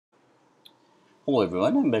Hello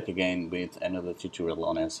everyone, I'm back again with another tutorial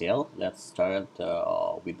on SEL. Let's start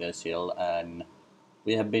with SEL, and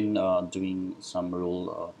we have been doing some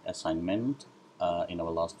rule assignment in our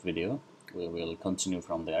last video. We will continue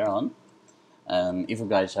from there on. And if you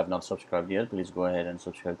guys have not subscribed yet, please go ahead and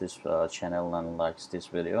subscribe this channel and like this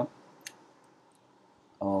video.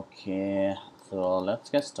 Okay, so let's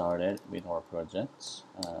get started with our projects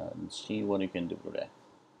and see what you can do today.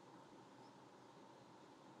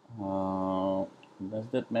 Does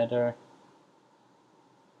that matter?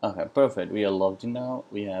 Okay, perfect. We are logged in now.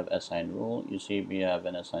 We have assigned rule. You see, we have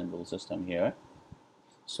an assigned rule system here.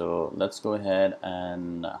 So let's go ahead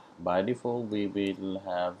and by default, we will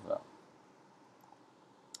have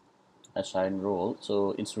assigned rule.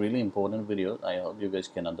 So it's really important video. I hope you guys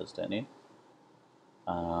can understand it.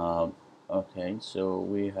 Okay, so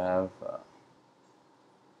we have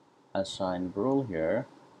assigned rule here.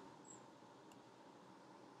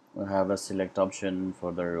 We have a select option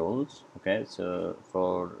for the rules. Okay, so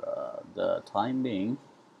for the time being,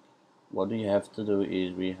 what we have to do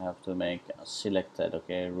is we have to make a selected,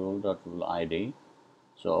 okay, rule.rule id.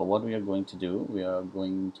 So what we are going to do, we are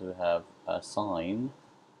going to have assign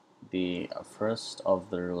the first of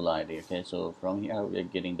the rule id. Okay, so from here we are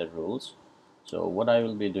getting the rules. So what I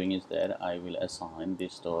will be doing is that I will assign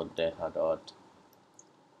this data dot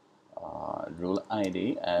rule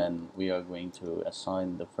id, and we are going to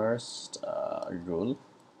assign the first rule.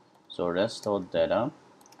 So rest data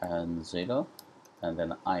and 0, and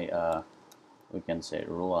then we can say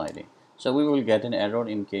rule id. So we will get an error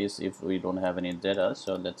in case if we don't have any data.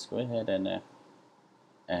 So let's go ahead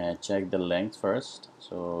and check the length first.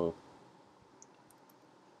 So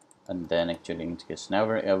and then actually in case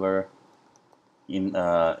never ever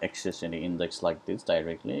access any index like this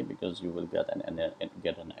directly, because you will get an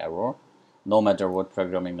error no matter what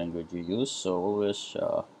programming language you use. So always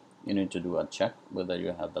you need to do a check whether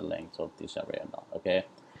you have the length of this array or not.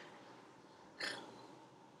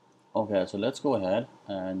 Okay, so let's go ahead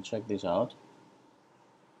and check this out.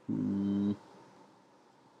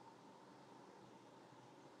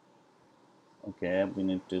 Okay, we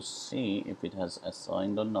need to see if it has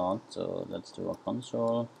assigned or not. So let's do a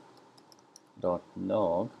console dot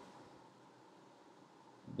log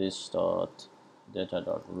this dot data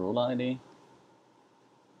dot rule id.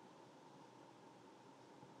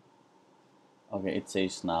 Okay, it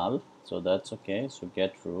says null, so that's okay. So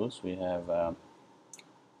get rules, we have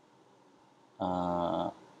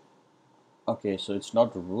okay, so it's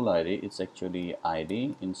not rule id, it's actually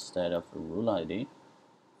id instead of rule id.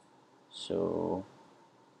 So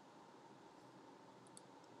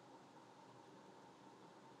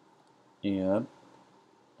yeah,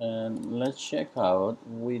 and let's check out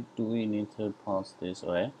we need to pass this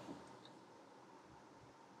away.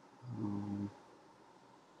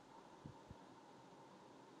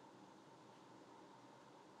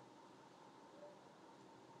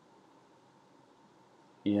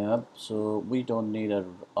 Yeah, so we don't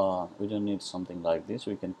need something like this.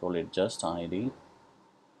 We can call it just id,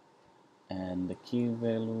 and the key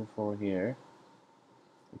value for here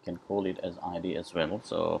we can call it as id as well.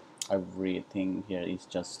 So everything here is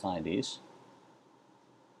just IDs.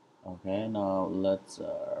 Okay, now let's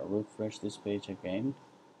refresh this page again.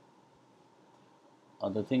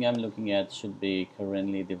 The thing I'm looking at should be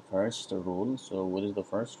currently the first rule. So what is the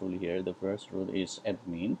first rule here? The first rule is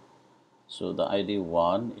admin. So the ID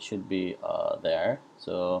 1 should be there.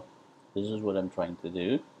 So this is what I'm trying to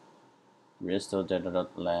do. Restore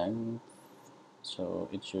data.length. So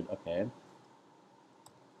it should, okay.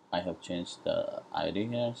 I have changed the ID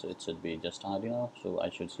here, so it should be just ID now. So I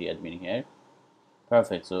should see admin here.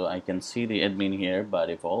 Perfect. So I can see the admin here by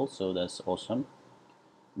default. So that's awesome.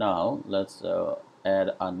 Now let's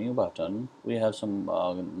add a new button. We have some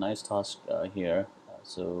nice tasks here.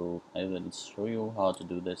 So I will show you how to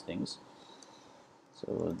do these things.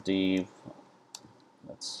 So div,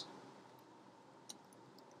 let's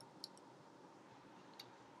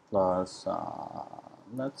plus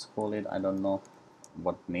let's call it, I don't know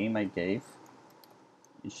what name I gave.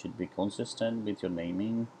 It should be consistent with your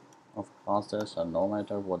naming of classes, and no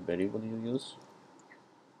matter what variable you use.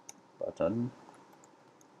 Button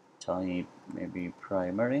type maybe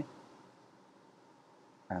primary,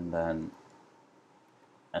 and then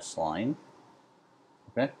assign.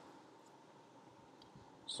 Okay,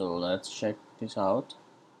 so let's check this out.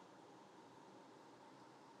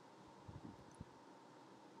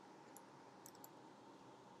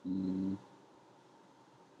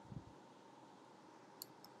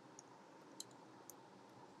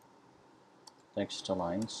 Text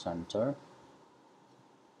align center.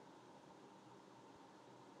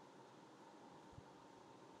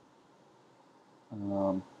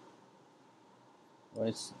 Um,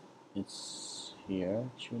 well, it's here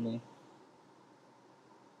actually.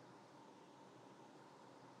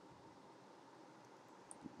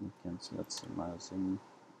 We cancel. Let's see, mousing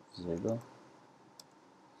 0.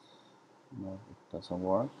 No, it doesn't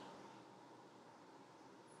work.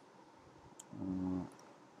 Uh,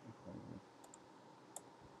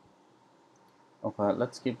 okay,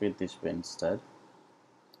 let's keep it this way instead,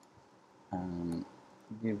 and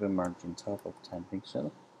give a margin top of 10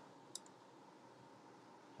 pixel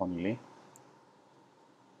only.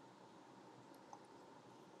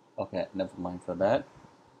 Okay, never mind for that.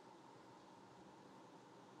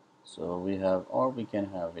 So we have, or we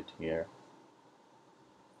can have it here.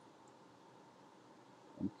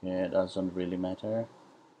 Okay, it doesn't really matter.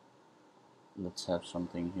 Let's have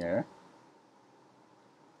something here.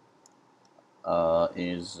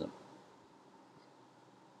 Is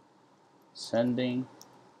sending.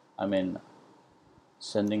 I mean,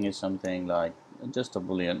 sending is something like just a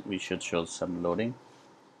boolean. We should show some loading.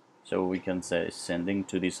 So we can say sending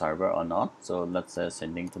to the server or not. So let's say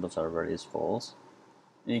sending to the server is false.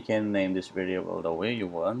 You can name this variable the way you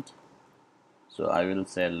want. So I will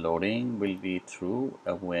say loading will be true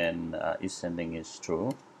when is sending is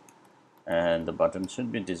true, and the button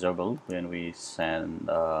should be disabled when we send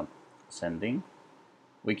sending.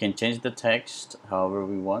 We can change the text however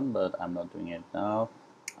we want, but I'm not doing it now.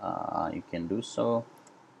 You can do so,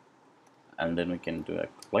 and then we can do a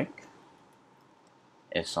click,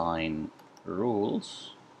 assign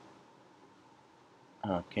rules.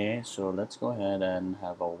 Okay, so let's go ahead and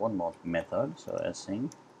have a one more method. So assign,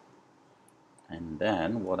 and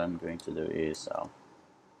then what I'm going to do is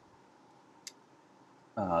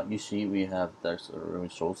you see we have there's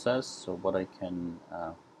resources. So what I can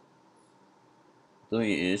do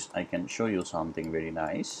is I can show you something very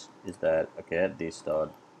nice. Is that okay? This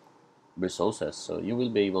dot resources. So you will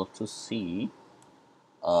be able to see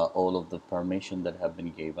all of the permission that have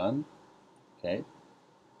been given. Okay.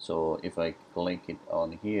 So if I click it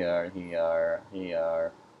on here,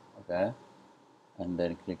 okay, and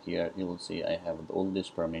then click here, you will see I have all this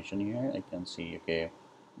permission here. I can see, okay,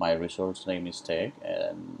 my resource name is tag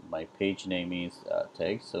and my page name is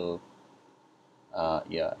tag. So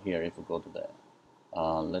yeah, here if we go to that,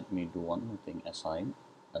 let me do one more thing, assign.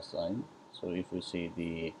 So if we see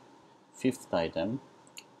the fifth item,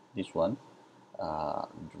 this one,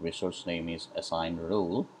 resource name is assign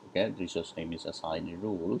rule. Okay, resource name is assign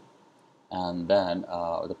rule, and then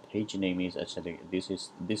the page name is actually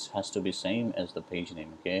this has to be same as the page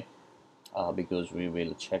name. Okay, because we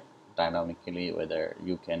will check dynamically whether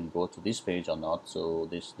you can go to this page or not. So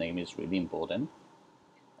this name is really important,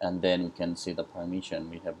 and then we can see the permission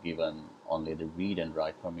we have given only the read and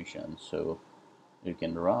write permission. So you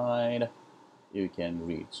can write, you can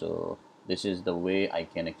read. So this is the way I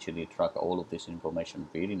can actually track all of this information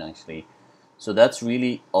very nicely. So that's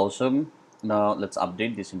really awesome. Now let's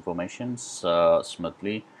update this information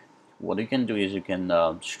smoothly. What you can do is you can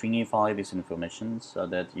stringify this information so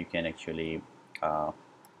that you can actually uh,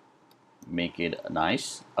 make it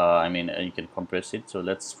nice. I mean, you can compress it. So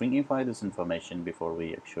let's stringify this information before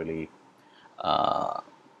we actually uh,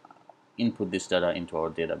 input this data into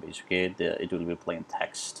our database. Okay, it will be plain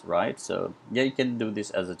text, right? So yeah, you can do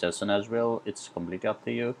this as a JSON as well. It's completely up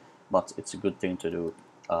to you, but it's a good thing to do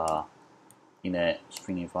in a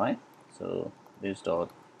stringify. So this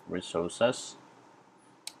dot resources.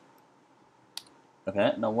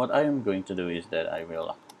 Okay, now what I am going to do is that I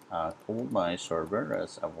will call my server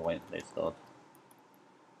as avoid this dot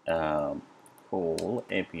call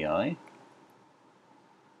API,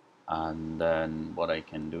 and then what I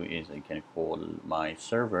can do is I can call my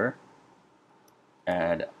server,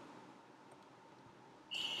 and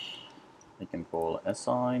I can call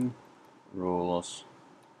assign rules,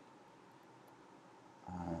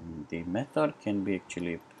 and the method can be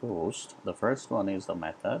actually post. The first one is the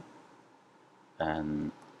method,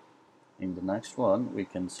 and in the next one we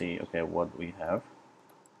can see okay what we have.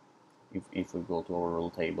 If we go to our role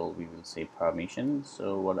table, we will see permission.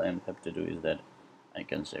 So what I have to do is that I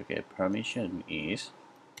can say okay, permission is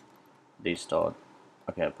this dot,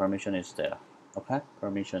 okay, permission is data. Okay,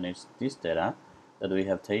 permission is this data that we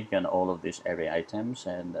have taken all of these array items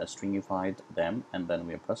and stringified them, and then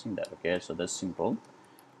we are pressing that. Okay, so that's simple.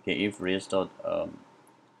 Okay, if res dot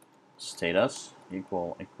status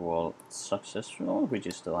equal successful, which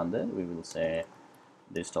is the one that we will say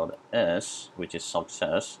this dot s, which is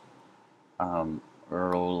success,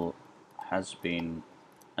 role has been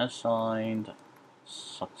assigned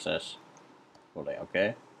successfully.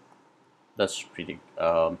 Okay, that's pretty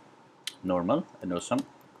normal and awesome.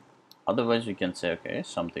 Otherwise we can say, okay,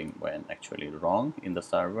 something went actually wrong in the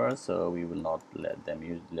server, so we will not let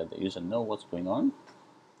the user know what's going on.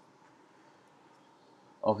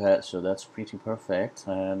 Okay, so that's pretty perfect,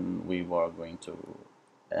 and we were going to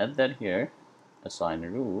add that here, assign a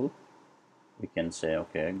rule. We can say,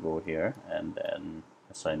 okay, go here and then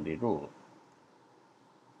assign the rule.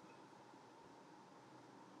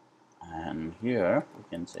 And here we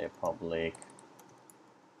can say public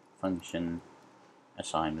function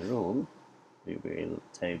assign rule. We will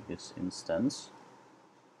take this instance.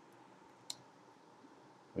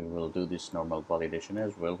 We will do this normal validation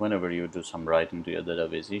as well. Whenever you do some writing to your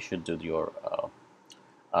database, you should do your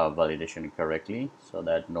validation correctly so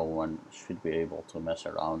that no one should be able to mess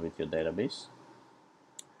around with your database.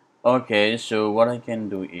 Okay, so what I can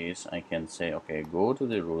do is I can say, okay, go to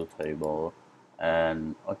the rule table,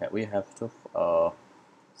 and okay, we have to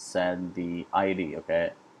set the ID.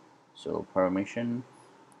 Okay, so permission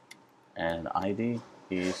and ID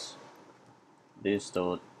is this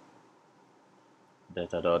dot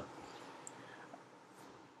data dot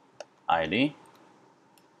ID,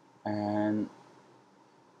 and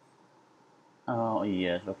oh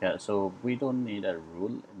yes, okay, so we don't need a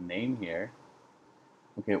rule name here.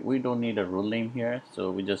 Okay, we don't need a rule name here,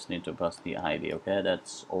 so we just need to pass the ID. Okay,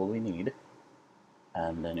 that's all we need.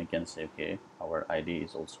 And then you can say, okay, our ID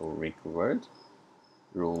is also recovered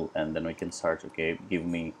rule, and then we can start, okay, give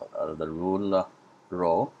me the rule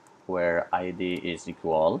row where ID is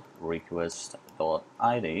equal request dot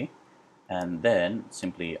ID, and then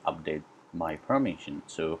simply update my permission.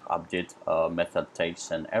 So update method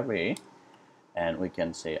takes an array, and we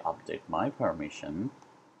can say update my permission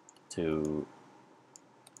to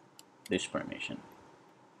this permission.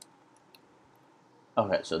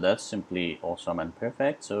 Okay, so that's simply awesome and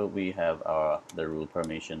perfect. So we have the rule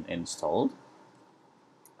permission installed,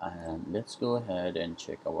 and let's go ahead and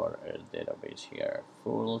check our database here.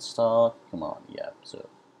 Full start, come on, yeah. So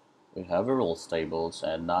we have a rules tables,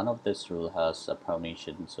 and none of this rule has a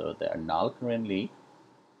permission, so they are null currently.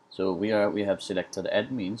 So we have selected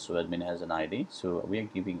admin, so admin has an ID, so we are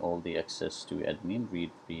giving all the access to admin,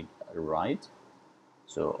 read, write.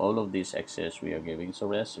 So all of these access we are giving. So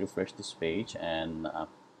let's refresh this page and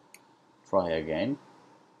try again.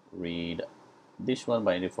 Read, this one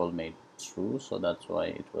by default made true, so that's why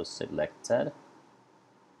it was selected.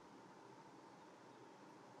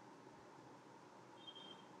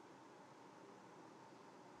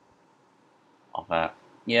 Okay,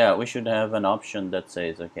 yeah, we should have an option that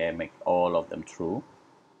says, okay, make all of them true,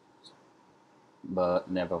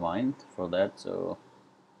 but never mind for that. So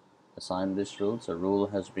assign this rule. So rule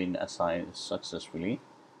has been assigned successfully,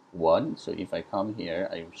 1. So if I come here,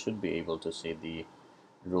 I should be able to see the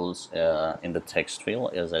rules in the text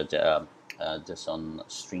field as a JSON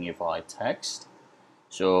stringify text.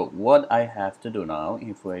 So what I have to do now,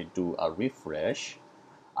 if I do a refresh,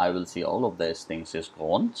 I will see all of these things is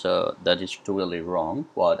gone. So that is totally wrong.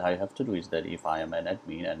 What I have to do is that if I am an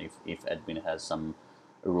admin, and if admin has some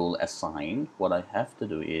rule assigned, what I have to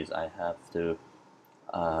do is uh,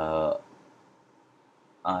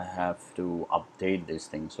 I have to update these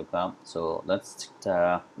things. Okay, so let's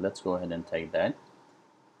go ahead and take that.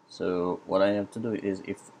 So what I have to do is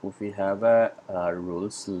if we have a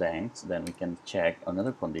rules length, then we can check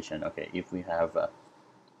another condition. Okay, if we have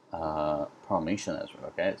permission as well.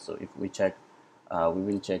 Okay, so if we check, we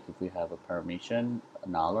will check if we have a permission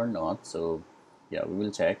null or not. So yeah, we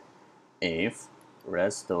will check if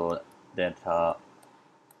rest dot data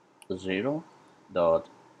 0 dot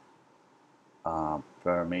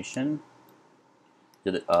permission.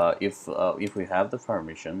 If we have the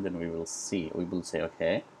permission, then we will say,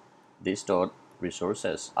 okay, this dot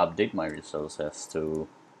resources, update my resources to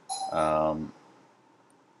um,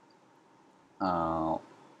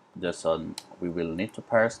 JSON. We will need to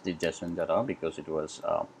parse the JSON data because it was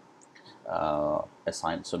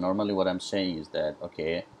assigned. So normally what I'm saying is that,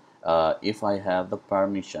 okay, if I have the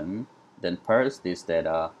permission, then parse this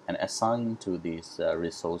data and assign to these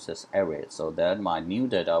resources array, so that my new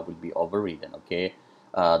data will be overridden. Okay,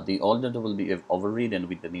 the old data will be overridden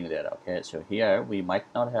with the new data. Okay, so here we might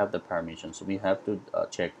not have the permission, so we have to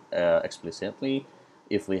check explicitly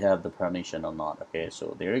if we have the permission or not. Okay,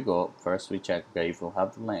 so there you go. First we check, okay, if we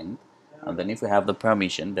have the length, and then if we have the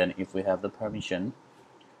permission, then if we have the permission,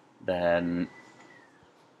 then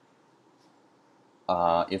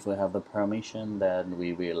if we have the permission, then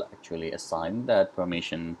we will actually assign that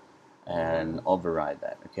permission and override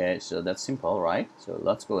that. Okay, so that's simple, right? So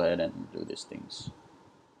let's go ahead and do these things.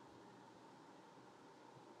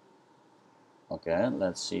 Okay,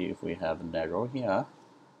 let's see if we have an error here.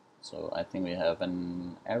 So I think we have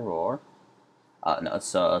an error. no,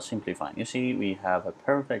 it's simply fine. You see, we have a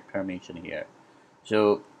perfect permission here.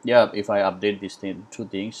 So yeah, if I update these two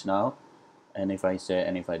things now, and if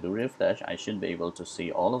I do refresh, I should be able to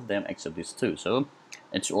see all of them except these two. So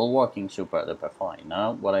it's all working super duper fine.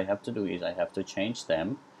 Now what I have to do is I have to change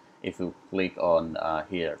them. If you click on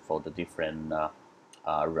here for the different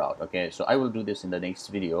route, okay, so I will do this in the next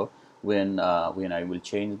video when I will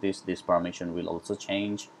change this permission will also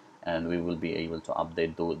change, and we will be able to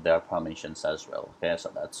update their permissions as well. Okay,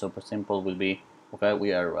 so that's super simple will be. Okay,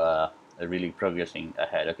 we are really progressing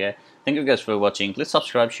ahead. Okay, thank you guys for watching. Please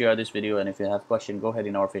subscribe, share this video, and if you have question, go ahead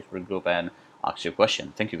in our Facebook group and ask your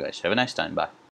question. Thank you guys, have a nice time, bye.